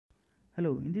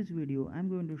Hello, in this video I'm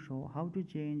going to show how to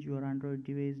change your Android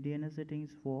device DNS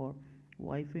settings for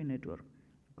Wi-Fi network.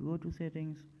 Go to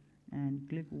settings and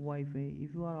click Wi-Fi.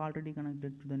 If you are already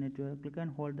connected to the network, click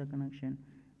and hold the connection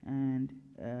and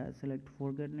select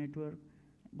forget network.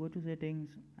 Go to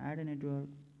settings, add a network,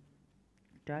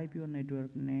 type your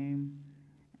network name,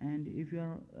 and if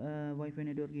your Wi-Fi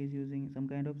network is using some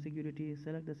kind of security,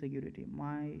 select the security.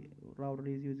 My router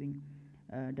is using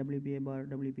WPA bar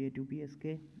WPA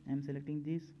 2PSK. I'm selecting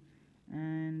this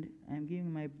and I'm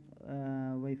giving my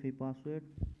Wi-Fi password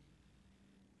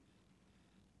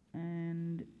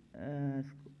and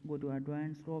go to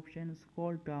advanced options,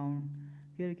 scroll down.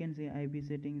 Here you can see IP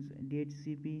settings,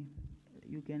 DHCP.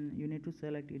 You need to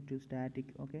select it to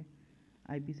static. Okay,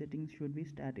 IP settings should be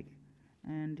static,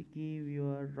 and give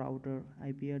your router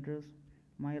IP address.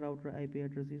 My router IP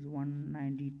address is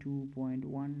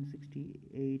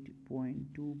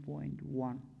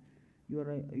 192.168.2.1. Your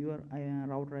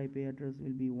router IP address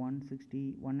will be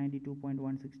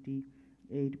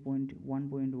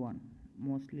 192.168.1.1.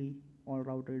 Mostly all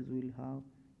routers will have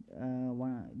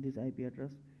this IP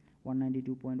address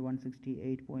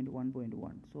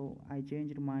 192.168.1.1. so I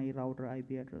changed my router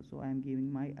IP address, so I am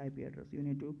giving my IP address. You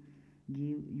need to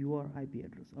give your IP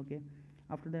address. Okay,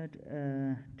 after that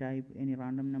type any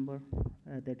random number,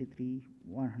 33,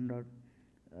 100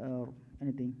 or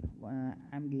anything.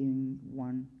 I'm giving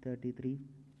 133.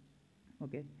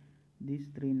 Okay, these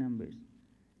three numbers.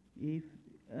 If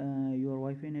your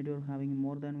Wi-Fi network having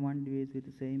more than one device with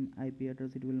the same IP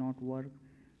address, it will not work.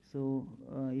 So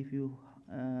if you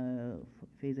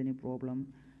face any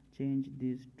problem, change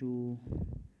this to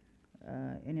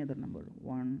any other number,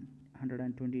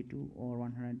 122 or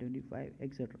 125,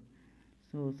 etc.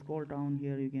 So scroll down.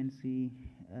 Here you can see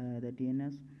the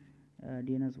DNS.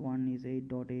 DNS1 is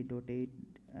 8.8.8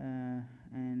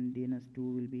 and DNS2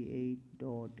 will be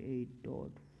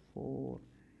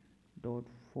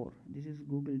 8.8.4.4. This is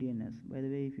Google DNS. By the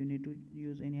way, if you need to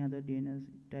use any other DNS,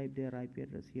 type their IP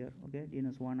address here. Okay,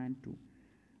 DNS1 and 2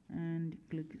 and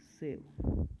click save.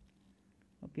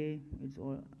 Okay, it's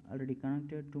already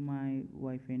connected to my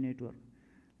Wi-Fi network.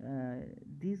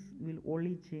 This will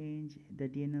only change the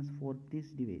DNS for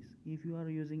this device. If you are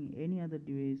using any other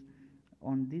device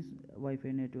on this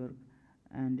Wi-Fi network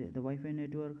and the Wi-Fi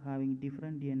network having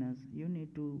different DNS, you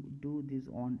need to do this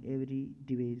on every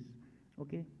device.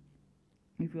 Okay,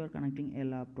 if you are connecting a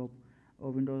laptop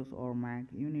or Windows or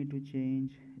Mac, you need to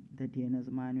change the DNS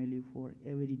manually for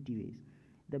every device.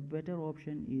 The better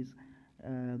option is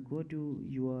go to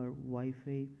your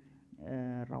Wi-Fi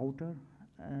router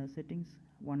settings,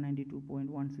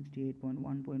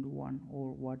 192.168.1.1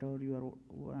 or whatever your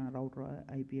router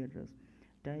IP address.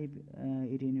 Type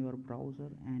it in your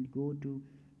browser and go to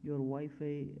your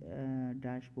Wi-Fi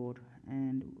dashboard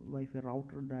and Wi-Fi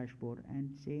router dashboard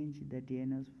and change the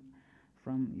DNS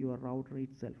from your router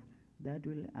itself. That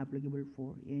will applicable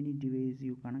for any device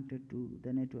you connected to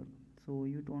the network, so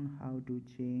you don't have to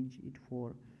change it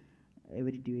for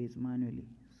every device manually.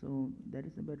 So that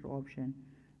is a better option.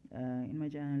 In my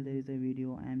channel there is a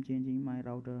video. I am changing my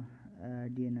router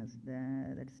DNS,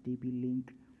 that's TP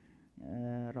link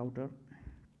router.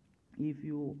 If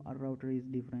your router is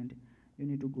different, you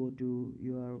need to go to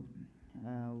your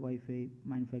Wi-Fi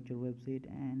manufacturer website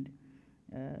and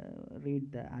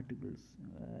read the articles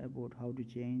about how to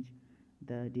change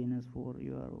the DNS for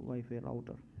your Wi-Fi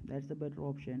router. That's the better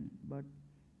option, but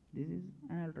this is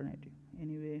an alternative.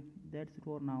 Anyway, that's it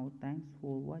for now. Thanks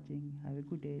for watching. Have a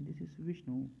good day. This is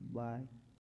Vishnu. Bye.